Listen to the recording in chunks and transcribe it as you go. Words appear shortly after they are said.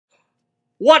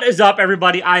What is up,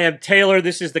 everybody? I am Taylor.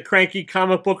 This is the Cranky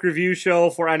Comic Book Review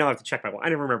Show for, I know I have to check my watch. I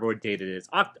never remember what date it is.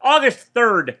 August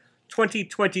 3rd,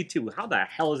 2022. How the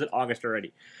hell is it August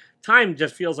already? Time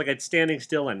just feels like it's standing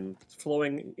still and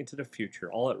flowing into the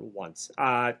future all at once.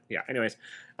 Anyways.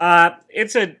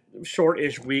 It's a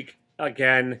short-ish week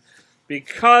again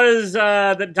because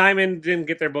the Diamond didn't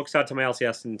get their books out to my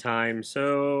LCS in time,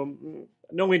 so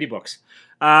no indie books.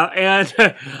 And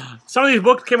some of these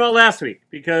books came out last week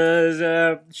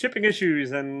because shipping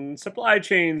issues and supply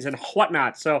chains and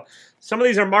whatnot. So some of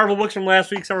these are Marvel books from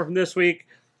last week, some are from this week.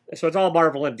 So it's all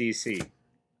Marvel and DC.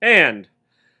 And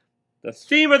the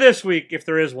theme of this week, if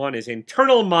there is one, is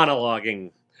internal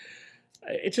monologuing.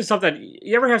 It's just something,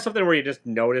 you ever have something where you just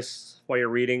notice while you're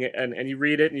reading it, and you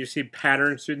read it and you see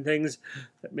patterns and things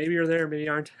that maybe are there, maybe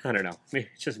aren't? I don't know. Maybe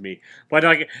it's just me. But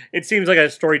like, it seems like a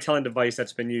storytelling device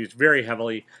that's been used very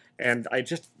heavily, and it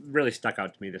just really stuck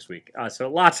out to me this week. So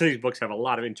lots of these books have a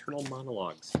lot of internal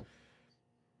monologues.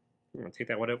 I'm going to take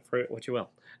that for what you will.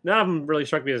 None of them really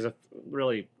struck me as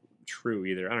really true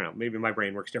either. I don't know. Maybe my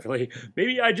brain works differently.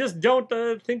 Maybe I just don't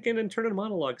think in internal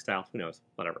monologue style. Who knows?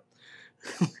 Whatever.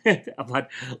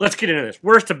 But let's get into this.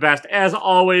 Worst to best, as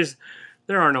always.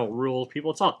 There are no rules,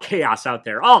 people. It's all chaos out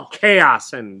there. All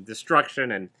chaos and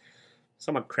destruction and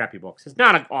somewhat crappy books. It's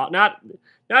not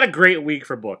a great week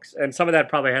for books, and some of that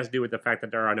probably has to do with the fact that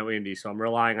there are no indies. So I'm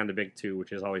relying on the big two,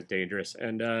 which is always dangerous.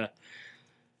 And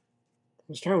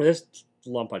let's start with this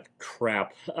lump of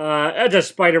crap. Edge of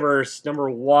Spiderverse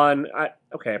 #1.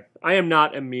 I am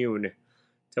not immune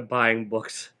to buying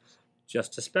books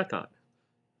just to spec on.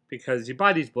 Because you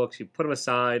buy these books, you put them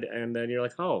aside, and then you're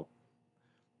like, oh,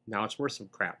 now it's worth some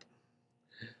crap.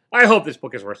 I hope this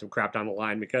book is worth some crap down the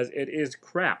line, because it is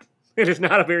crap. It is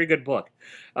not a very good book.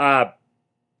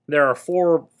 There are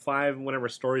 4, 5, whatever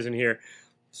stories in here.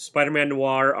 Spider-Man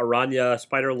Noir, Aranya,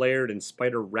 Spider Laird, and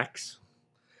Spider Rex.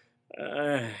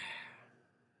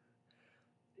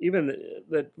 Even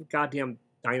the goddamn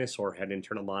dinosaur had an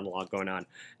internal monologue going on.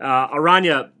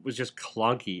 Aranya was just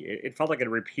clunky. It felt like a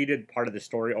repeated part of the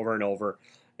story over and over,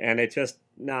 and it's just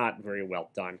not very well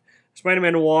done.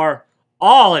 Spider-Man Noir,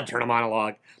 all internal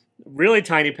monologue, really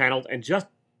tiny paneled, and just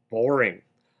boring.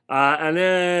 And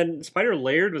then Spider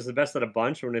Laird was the best of the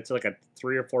bunch when it's like a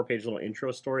 3 or 4 page little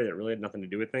intro story that really had nothing to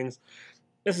do with things.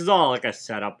 This is all like a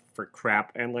setup for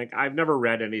crap, and like I've never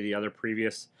read any of the other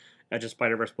previous Edge of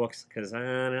Spider-Verse books because I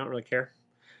don't really care.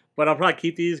 But I'll probably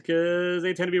keep these because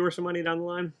they tend to be worth some money down the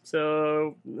line.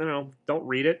 So, don't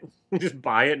read it. Just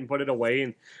buy it and put it away,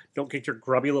 and don't get your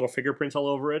grubby little fingerprints all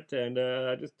over it, and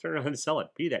just turn around and sell it.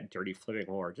 Be that dirty flipping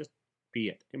whore. Just be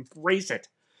it. Embrace it.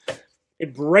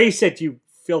 Embrace it, you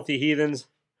filthy heathens.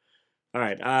 All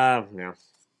right,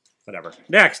 whatever.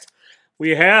 Next,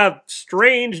 we have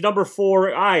Strange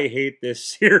 #4. I hate this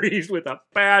series with a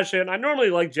passion. I normally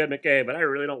like Jed MacKay, but I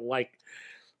really don't like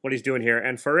what he's doing here.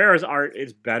 And Ferrera's art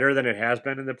is better than it has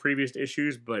been in the previous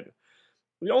issues, but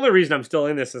the only reason I'm still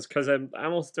in this is because I'm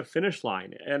almost at the finish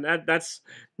line. And that's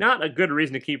not a good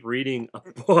reason to keep reading a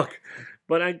book,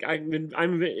 but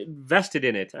I'm invested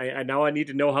in it. I now I need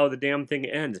to know how the damn thing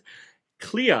ends.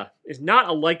 Clea is not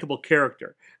a likable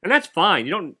character, and that's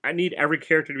fine. I need every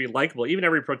character to be likable. Even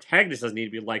every protagonist doesn't need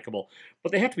to be likable,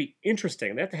 but they have to be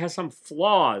interesting. They have to have some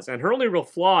flaws, and her only real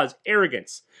flaw is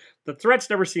arrogance. The threats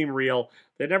never seem real.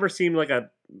 They never seem like I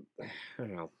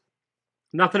don't know.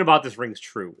 Nothing about this rings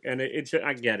true, and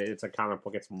I get it. It's a comic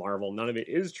book. It's Marvel. None of it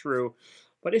is true,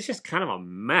 but it's just kind of a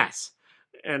mess.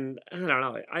 And I don't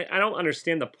know. I don't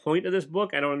understand the point of this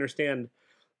book. I don't understand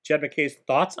Jed MacKay's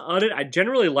thoughts on it. I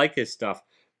generally like his stuff,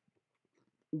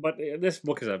 but this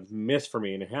book is a miss for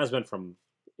me, and it has been from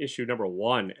issue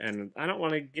 #1. And I don't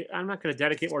want to I'm not going to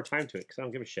dedicate more time to it because I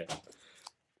don't give a shit.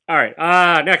 All right.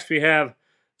 Next we have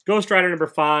Ghost Rider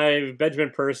 #5, Benjamin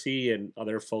Percy, and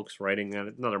other folks writing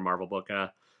another Marvel book.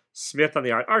 Smith on the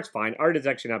art. Art's fine. Art is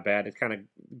actually not bad. It's kind of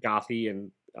gothy,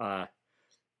 and I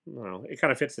don't know, it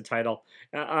kind of fits the title.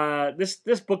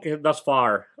 This book thus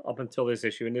far, up until this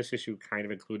issue, and this issue kind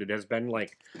of included, has been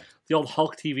like the old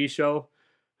Hulk TV show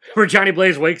where Johnny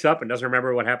Blaze wakes up and doesn't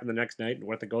remember what happened the next night and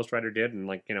what the Ghost Rider did, and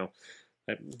like,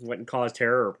 went and caused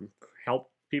terror or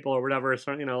helped people or whatever.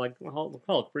 So, like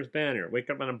Hulk, Bruce Banner,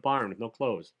 wake up in a barn with no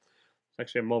clothes. It's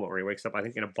actually a moment where he wakes up, I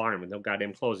think, in a barn with no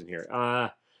goddamn clothes in here.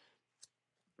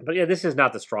 But yeah, this is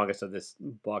not the strongest of this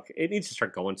book. It needs to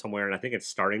start going somewhere, and I think it's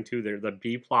starting to. The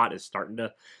B plot is starting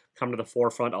to come to the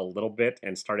forefront a little bit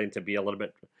and starting to be a little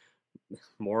bit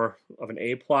more of an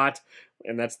A plot,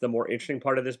 and that's the more interesting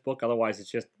part of this book. Otherwise, it's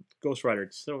just Ghost Rider.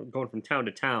 It's still going from town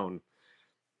to town,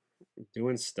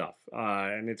 doing stuff.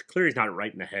 And it's clear he's not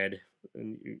right in the head.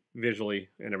 and visually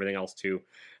and everything else too.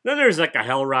 Then there's like a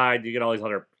hell ride. You get all these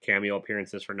other cameo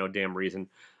appearances for no damn reason.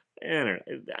 And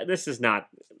this is not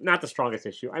the strongest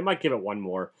issue. I might give it one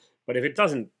more, but if it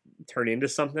doesn't turn into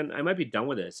something, I might be done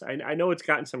with this. I know it's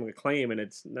gotten some acclaim and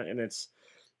it's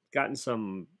gotten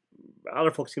some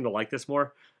other folks seem to like this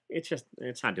more.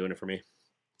 It's not doing it for me.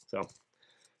 So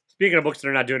speaking of books that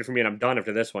are not doing it for me, and I'm done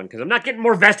after this one because I'm not getting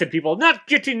more vested, people. Not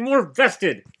getting more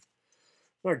vested.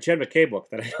 Or Jed McKay book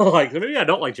that I don't like. Maybe I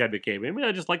don't like Jed McKay. Maybe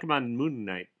I just like him on Moon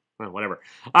Knight. Well, whatever.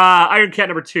 Iron Cat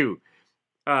 #2.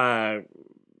 I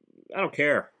don't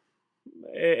care.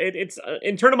 It's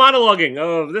internal monologuing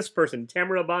of this person.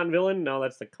 Tamara Bonvillain. No,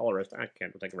 that's the colorist. I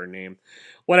can't think of her name.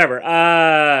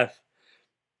 Whatever.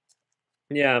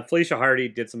 Yeah, Felicia Hardy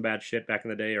did some bad shit back in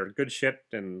the day, or good shit,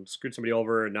 and screwed somebody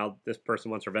over, and now this person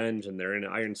wants revenge, and they're in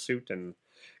an iron suit and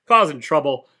causing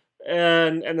trouble.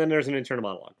 And then there's an internal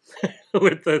monologue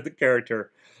with the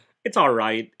character. It's all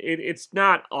right. It's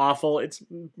not awful. It's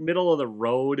middle of the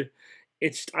road.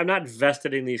 I'm not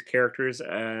vested in these characters,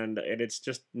 and it's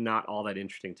just not all that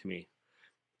interesting to me.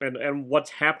 And what's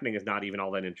happening is not even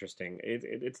all that interesting.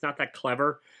 It's not that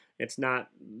clever. It's not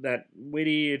that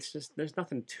witty. It's just there's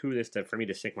nothing to this for me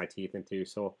to sink my teeth into.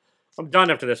 So I'm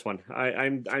done after this one.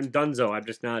 I'm donezo. I'm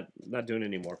just not doing it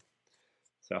anymore.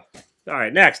 So all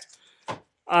right, next.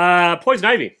 Poison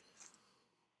Ivy,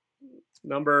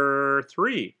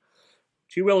 #3.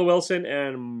 G. Willow Wilson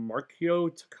and Marcia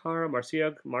Takara. I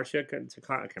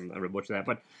can't remember much of that,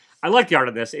 but I like the art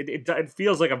of this. It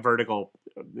feels like a Vertigo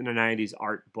in a 90s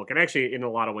art book. And actually, in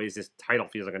a lot of ways, this title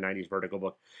feels like a 90s Vertigo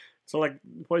book. So, like,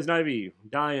 Poison Ivy,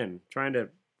 dying, trying to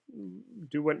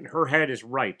do what in her head is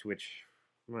right, which,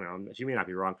 I don't know, she may not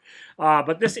be wrong.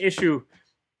 But this issue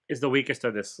is the weakest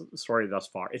of this story thus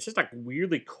far. It's just a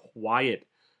weirdly quiet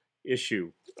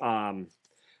issue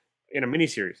in a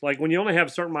miniseries. Like when you only have a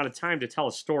certain amount of time to tell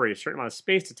a story, a certain amount of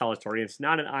space to tell a story, it's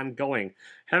not an ongoing.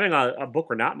 Having a book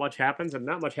where not much happens, and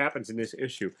not much happens in this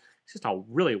issue, it's just a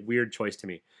really weird choice to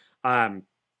me. And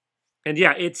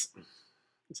yeah, it's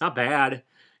not bad.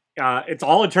 It's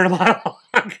all internal monologue.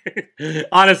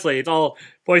 Honestly, it's all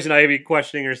Poison Ivy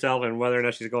questioning herself and whether or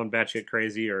not she's going batshit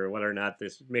crazy, or whether or not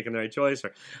this is making the right choice,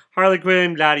 or Harley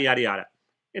Quinn, yada yada yada.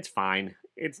 It's fine.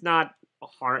 It's not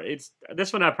hard.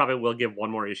 This one I probably will give one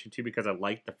more issue to because I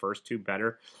liked the first two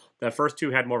better. The first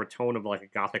two had more of a tone of like a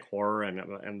gothic horror,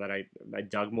 and that I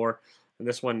dug more. And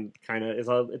this one kind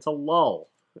of it's a lull,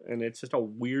 and it's just a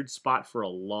weird spot for a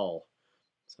lull.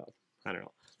 So I don't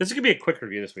know. This is gonna be a quick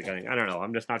review this week, I think. I don't know.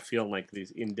 I'm just not feeling like these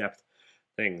in-depth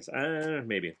things.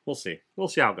 Maybe we'll see. We'll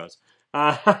see how it goes.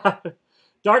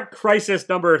 Dark Crisis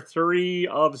 #3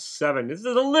 of 7. This is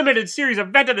a limited series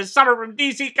event of the summer from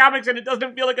DC Comics, and it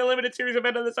doesn't feel like a limited series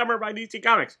event of the summer by DC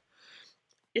Comics.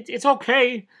 It's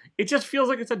okay. It just feels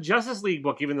like it's a Justice League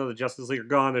book, even though the Justice League are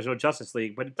gone. There's no Justice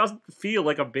League, but it doesn't feel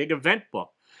like a big event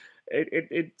book.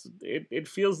 It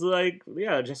feels like,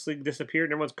 yeah, Justice League disappeared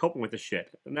and everyone's coping with the shit,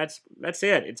 and that's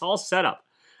it. It's all set up.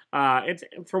 It's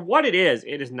for what it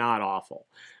is not awful.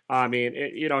 I mean,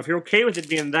 if you're okay with it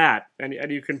being that, and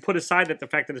you can put aside the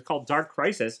fact that it's called Dark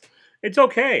Crisis, it's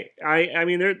okay. I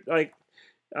mean, they're like,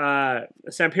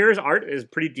 Sampier's art is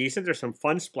pretty decent. There's some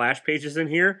fun splash pages in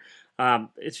here.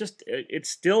 It's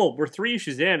still, we're 3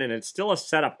 issues in, and it's still a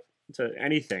setup to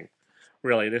anything,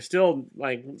 really. There's still,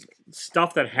 like,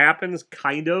 stuff that happens,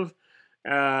 kind of,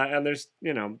 and there's,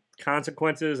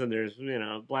 consequences, and there's,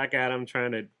 Black Adam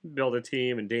trying to build a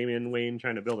team, and Damian Wayne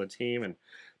trying to build a team, and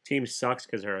team sucks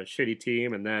because they're a shitty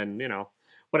team, and then,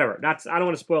 whatever. I don't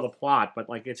want to spoil the plot, but,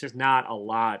 like, it's just not a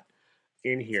lot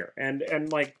in here.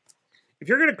 And like, if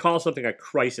you're going to call something a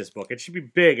crisis book, it should be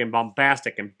big and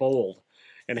bombastic and bold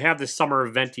and have this summer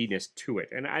eventiness to it.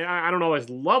 And I don't always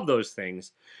love those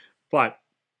things, but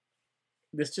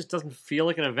this just doesn't feel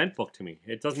like an event book to me.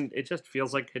 It just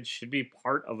feels like it should be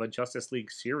part of a Justice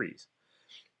League series.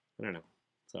 I don't know.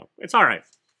 So, it's all right.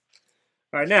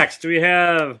 All right, next, we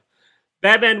have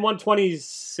Batman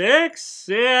 126.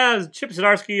 Yeah, Chip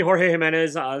Zdarsky, Jorge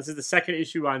Jimenez. This is the second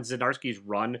issue on Zdarsky's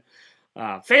run.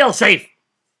 Fail safe.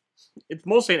 It's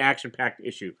mostly an action-packed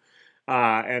issue.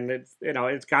 And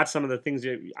it's got some of the things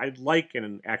that I like in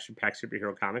an action-packed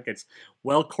superhero comic. It's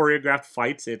well-choreographed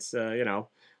fights. It's,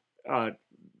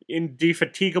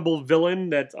 indefatigable villain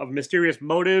that's of mysterious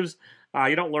motives.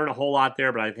 You don't learn a whole lot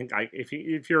there, but I think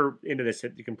if you're into this,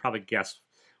 you can probably guess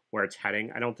where it's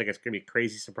heading. I don't think it's going to be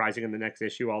crazy surprising in the next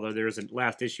issue, although there is a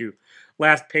last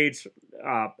page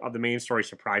of the main story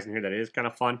surprise in here that is kind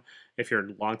of fun if you're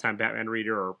a longtime Batman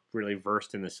reader or really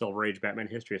versed in the Silver Age Batman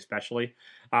history especially.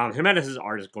 Jimenez's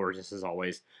art is gorgeous as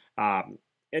always.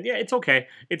 And yeah, it's okay.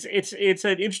 It's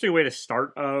an interesting way to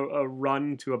start a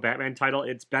run to a Batman title.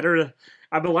 It's better.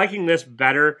 I've been liking this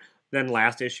better than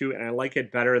last issue, and I like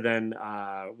it better than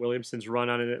Williamson's run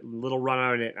on it, little run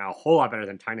on it, and a whole lot better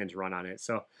than Tynan's run on it.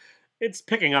 So it's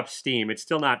picking up steam. It's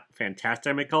still not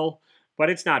fantastical, but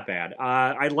it's not bad.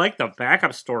 I like the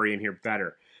backup story in here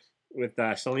better with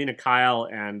Selena Kyle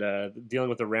and dealing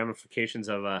with the ramifications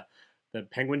of the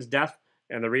Penguin's death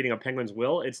and the reading of Penguin's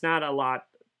will. It's not a lot,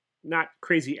 not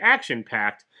crazy action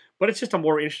packed, but it's just a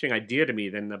more interesting idea to me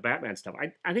than the Batman stuff.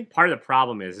 I think part of the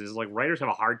problem is like writers have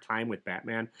a hard time with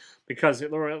Batman because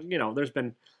there's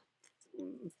been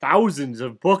thousands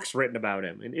of books written about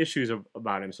him and issues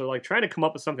about him. So like trying to come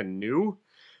up with something new,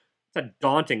 it's a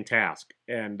daunting task.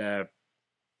 And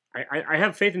I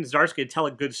have faith in Zdarsky to tell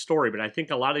a good story, but I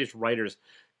think a lot of these writers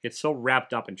get so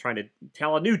wrapped up in trying to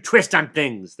tell a new twist on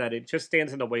things that it just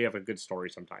stands in the way of a good story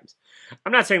sometimes.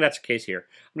 I'm not saying that's the case here.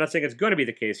 I'm not saying it's going to be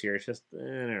the case here. It's just, I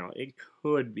don't know, it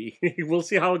could be. We'll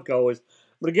see how it goes.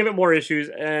 I'm going to give it more issues,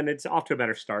 and it's off to a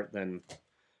better start than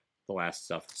the last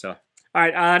stuff. So, all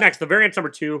right, next, the variant number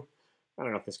 2. I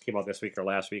don't know if this came out this week or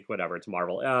last week, whatever. It's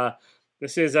Marvel.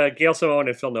 This is Gail Simone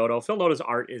and Phil Noto. Phil Noto's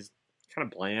art is kind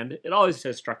of bland. It always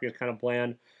has struck me as kind of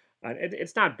bland.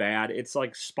 It's not bad. It's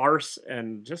like sparse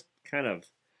and just kind of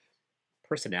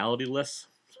personality-less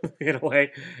in a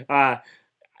way. I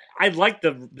like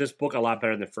this book a lot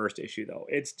better than the first issue, though.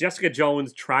 It's Jessica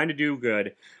Jones trying to do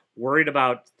good, worried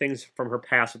about things from her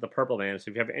past with the Purple Man.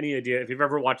 So if you have any idea, if you've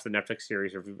ever watched the Netflix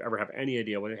series, or if you ever have any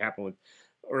idea what happened with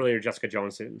earlier Jessica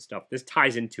Jones and stuff, this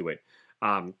ties into it.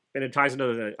 And it ties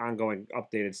into the ongoing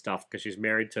updated stuff because she's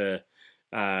married to,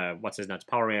 what's his nuts,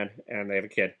 Power Man, and they have a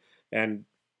kid. And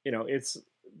it's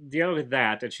dealing with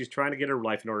that she's trying to get her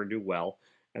life in order to do well.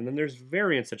 And then there's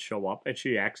variants that show up, and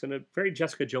she acts in a very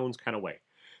Jessica Jones kind of way.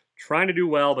 Trying to do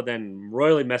well, but then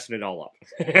royally messing it all up.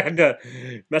 And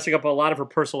messing up a lot of her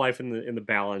personal life in the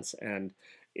balance. And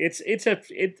it's a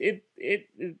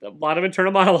lot of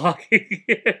internal monologue.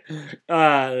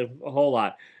 A whole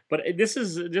lot. But this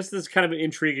is just this kind of an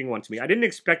intriguing one to me. I didn't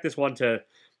expect this one to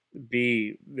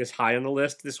be this high on the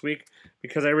list this week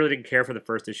because I really didn't care for the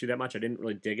first issue that much. I didn't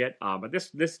really dig it, but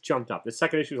this jumped up. The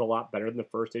second issue is a lot better than the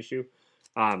first issue.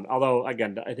 Although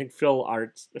again, I think Phil's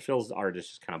art is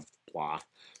just kind of blah.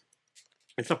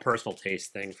 It's a personal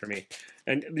taste thing for me,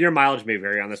 and your mileage may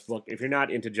vary on this book. If you're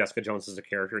not into Jessica Jones as a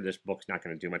character, this book's not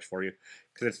going to do much for you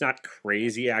because it's not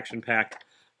crazy action packed.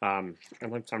 I'm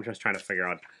just trying to figure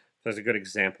out if there's a good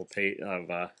example of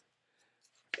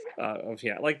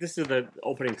like this is the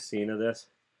opening scene of this.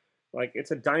 Like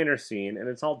it's a diner scene and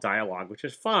it's all dialogue, which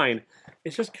is fine.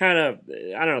 It's just kind of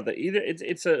I don't know. Either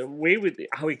it's a way with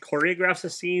how he choreographs the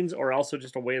scenes, or also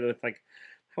just a way with like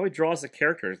how he draws the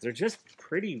characters. They're just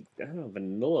pretty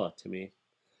vanilla to me.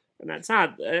 And that's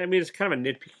not. I mean, it's kind of a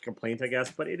nitpicky complaint, I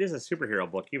guess, but it is a superhero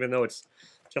book, even though it's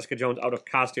Jessica Jones out of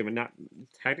costume and not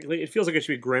technically. It feels like it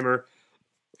should be grimmer,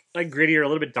 like grittier, a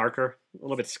little bit darker, a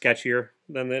little bit sketchier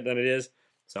than it is.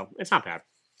 So it's not bad.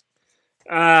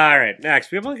 All right,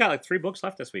 next. We've only got like 3 books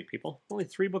left this week, people. Only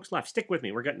 3 books left. Stick with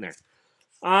me. We're getting there.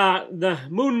 The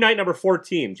Moon Knight number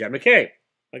 14. Jed McKay.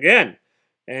 Again.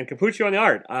 And Capuccio on the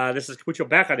art. This is Capuccio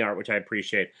back on the art, which I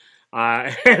appreciate.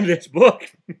 And this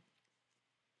book,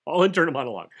 all internal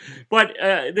monologue. But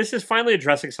this is finally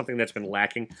addressing something that's been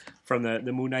lacking from the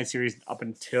Moon Knight series up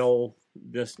until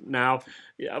this now.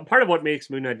 Part of what makes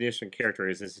Moon Knight an interesting character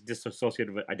is this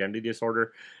dissociative identity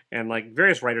disorder. And like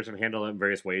various writers have handled it in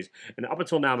various ways. And up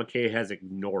until now, McKay has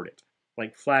ignored it.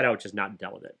 Like flat out just not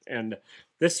dealt with it. And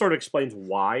this sort of explains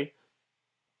why.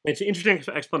 It's an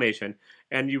interesting explanation,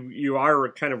 and you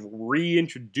are kind of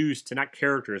reintroduced to not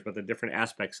characters, but the different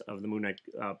aspects of the Moon Knight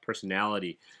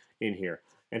personality in here.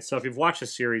 And so if you've watched the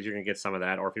series, you're going to get some of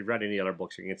that, or if you've read any other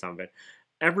books, you're going to get some of it.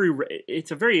 It's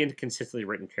a very inconsistently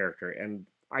written character, and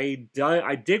I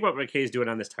dig what McKay's doing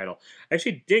on this title. I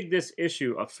actually dig this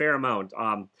issue a fair amount,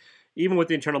 even with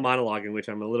the internal monologuing, which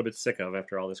I'm a little bit sick of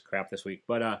after all this crap this week.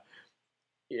 But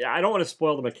yeah, I don't want to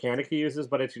spoil the mechanic he uses,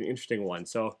 but it's an interesting one.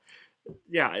 So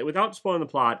yeah, without spoiling the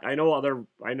plot, I know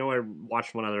I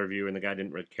watched one other review and the guy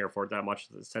didn't really care for it that much.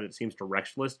 Said it seems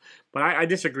directionless, but I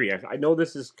disagree. I know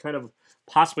this is kind of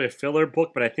possibly a filler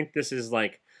book, but I think this is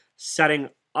like setting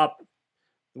up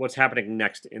what's happening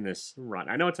next in this run.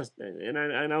 I know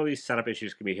I know these setup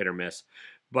issues can be hit or miss,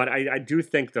 but I do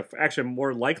think actually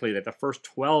more likely that the first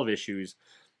 12 issues,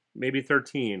 maybe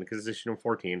 13, because it's issue number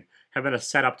 14, have been a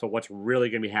setup to what's really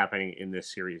going to be happening in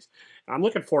this series. I'm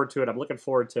looking forward to it. I'm looking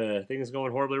forward to things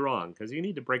going horribly wrong, because you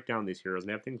need to break down these heroes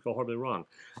and have things go horribly wrong.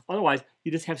 Otherwise,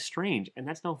 you just have Strange, and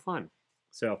that's no fun.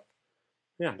 So,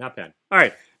 yeah, not bad. All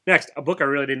right, Next, a book I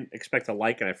really didn't expect to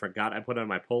like, and I forgot I put it on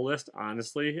my pull list,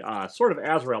 honestly. Sort of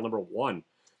Azrael, #1.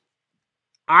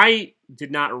 I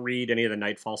did not read any of the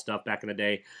Nightfall stuff back in the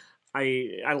day.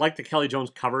 I liked the Kelly Jones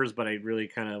covers, but I really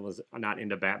kind of was not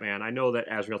into Batman. I know that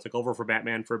Azrael took over for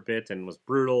Batman for a bit and was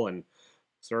brutal and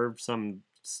served some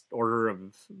order of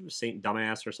Saint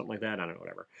Dumbass or something like that. I don't know,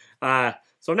 whatever.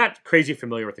 So I'm not crazy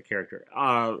familiar with the character,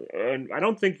 and I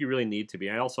don't think you really need to be.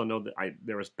 I also know that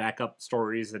there was backup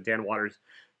stories that Dan Waters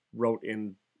wrote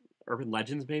in Urban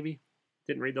Legends, maybe.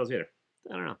 Didn't read those either.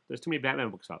 I don't know. There's too many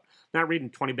Batman books out. Not reading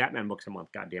 20 Batman books a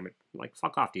month. God damn it! Like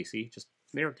fuck off, DC. Just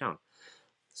narrow it down.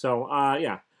 So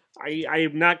yeah,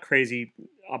 I'm not crazy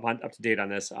up to date on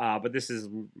this, but this is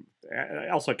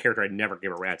also a character I'd never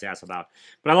give a rat's ass about.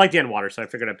 But I like Dan Waters, so I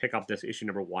figured I'd pick up this issue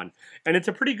 #1, and it's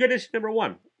a pretty good issue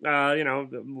 #1. You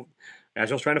know,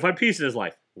 Azrael's trying to find peace in his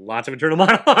life. Lots of internal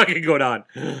monologue can go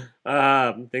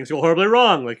on. Things go horribly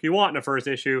wrong, like you want in the first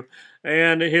issue,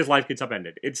 and his life gets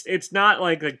upended. It's not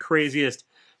like the craziest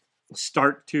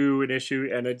start to an issue,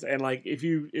 and like if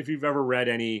you've ever read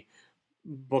any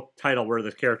book title where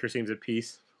the character seems at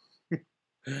peace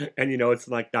and you know it's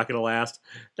like not gonna last,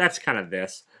 that's kind of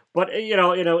this. But you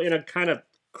know in a kind of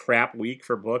crap week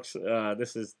for books,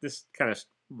 this kind of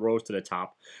rose to the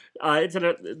top.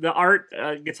 The art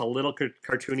gets a little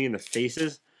cartoony in the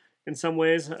faces in some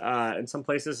ways, in some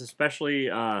places, especially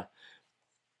who's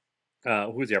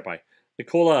the art by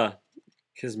Nicola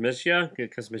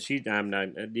Kazmishia. I'm not.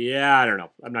 Yeah, I don't know.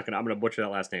 I'm gonna butcher that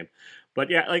last name, but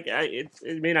yeah, like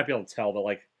it may not be able to tell, but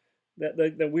like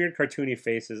the weird cartoony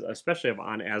faces, especially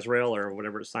on Azrael or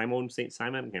whatever Saint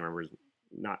Simon. I can't remember his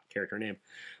not character name.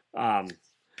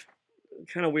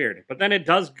 Kind of weird, but then it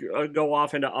does go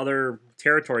off into other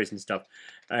territories and stuff,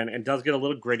 and does get a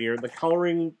little grittier. The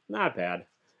coloring not bad.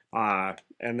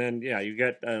 And then, yeah, you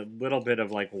get a little bit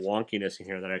of, like, wonkiness in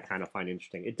here that I kind of find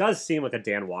interesting. It does seem like a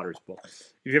Dan Waters book.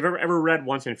 If you've ever read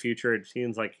Once and Future, it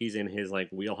seems like he's in his, like,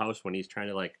 wheelhouse when he's trying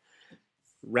to, like,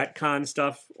 retcon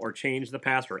stuff or change the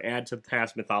past or add to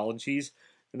past mythologies.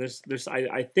 And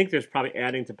I think there's probably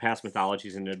adding to past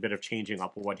mythologies and a bit of changing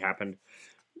up of what happened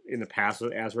in the past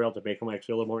with Azrael to make him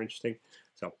actually a little more interesting.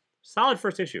 So, solid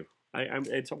first issue.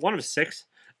 It's 1 of 6.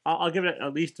 I'll give it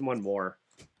at least 1 more.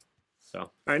 So,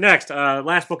 all right, next,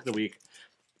 last book of the week.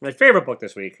 My favorite book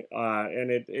this week, and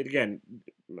it again,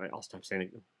 I'll stop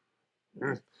saying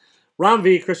it. Ron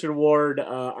V, Christian Ward,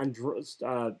 what is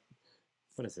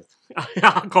it?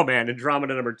 Aquaman,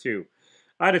 Andromeda #2.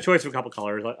 I had a choice of a couple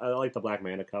colors. I like the Black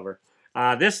Manta cover.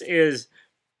 This is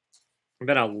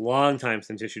been a long time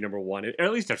since issue #1. Or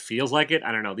at least it feels like it.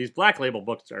 I don't know. These Black Label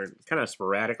books are kind of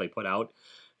sporadically put out,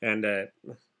 and I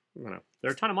don't know.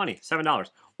 They're a ton of money,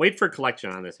 $7. Wait for a collection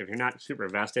on this if you're not super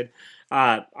vested.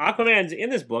 Aquaman's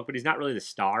in this book, but he's not really the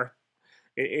star.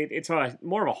 It's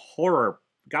more of a horror,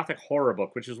 gothic horror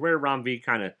book, which is where Ron V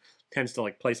kind of tends to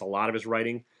like place a lot of his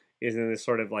writing, is in this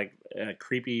sort of like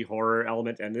creepy horror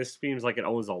element. And this seems like it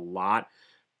owes a lot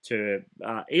to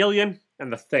Alien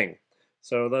and The Thing.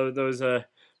 So those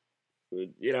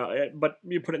you know, but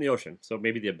you put it in the ocean, so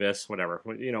maybe The Abyss, whatever.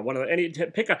 You know,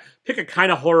 pick a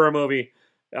kind of horror movie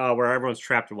where everyone's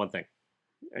trapped in one thing,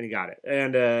 and you got it.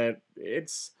 And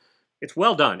it's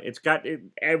well done. It's got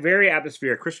very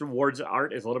atmospheric. Christian Ward's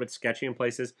art is a little bit sketchy in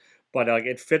places, but like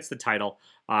it fits the title.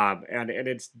 And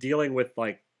it's dealing with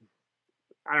like,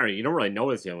 I don't know. You don't really know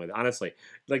what it's dealing with, honestly.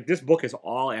 Like this book is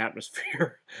all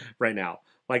atmosphere right now.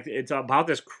 Like it's about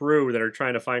this crew that are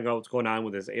trying to find out what's going on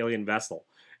with this alien vessel.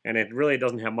 And it really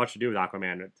doesn't have much to do with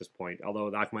Aquaman at this point,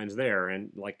 although the Aquaman's there, and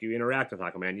like you interact with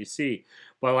Aquaman, you see.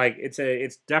 But like it's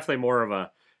definitely more of a,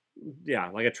 yeah,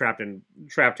 like a trapped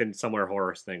in somewhere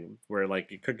horror thing where like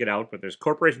you could get out, but there's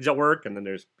corporations at work, and then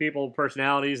there's people,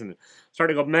 personalities, and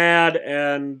starting to go mad,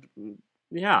 and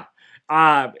yeah,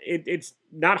 it's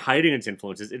not hiding its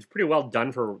influences. It's pretty well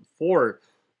done for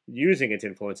using its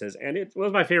influences, and it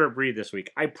was my favorite read this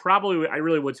week. I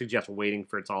really would suggest waiting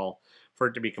for it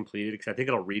to be completed, because I think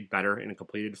it'll read better in a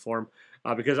completed form.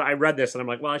 Because I read this and I'm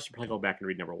like, well, I should probably go back and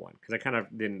read #1, because I kind of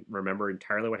didn't remember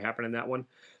entirely what happened in that one,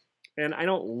 and I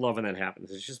don't love when that happens.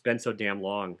 It's just been so damn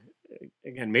long.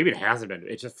 Again, maybe it hasn't been.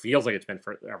 It just feels like it's been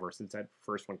forever since that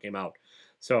first one came out.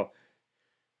 So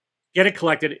get it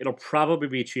collected. It'll probably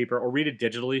be cheaper, or read it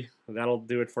digitally. That'll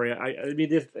do it for you. I mean,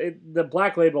 the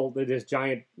Black Label, this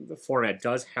giant format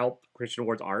does help Christian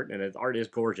Ward's art, and his art is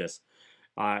gorgeous.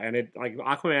 And it like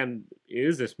Aquaman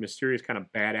is this mysterious kind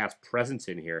of badass presence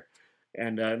in here,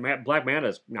 and Black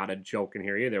Manta's not a joke in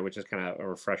here either, which is kind of a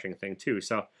refreshing thing too.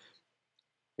 So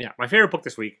yeah, my favorite book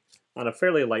this week on a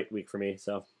fairly light week for me.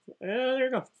 So there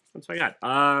you go. That's what I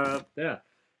got. Yeah,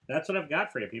 that's what I've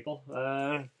got for you, people.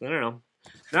 I don't know.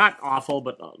 Not awful,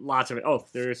 but lots of it. Oh,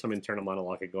 there is some internal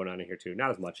monologue going on in here too.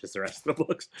 Not as much as the rest of the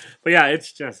books, but yeah,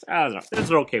 it's just I don't know. It's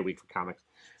an okay week for comics.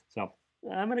 So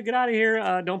I'm gonna get out of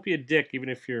here. Don't be a dick, even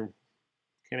if you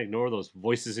can't ignore those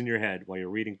voices in your head while you're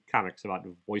reading comics about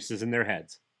voices in their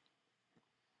heads.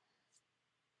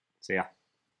 See ya.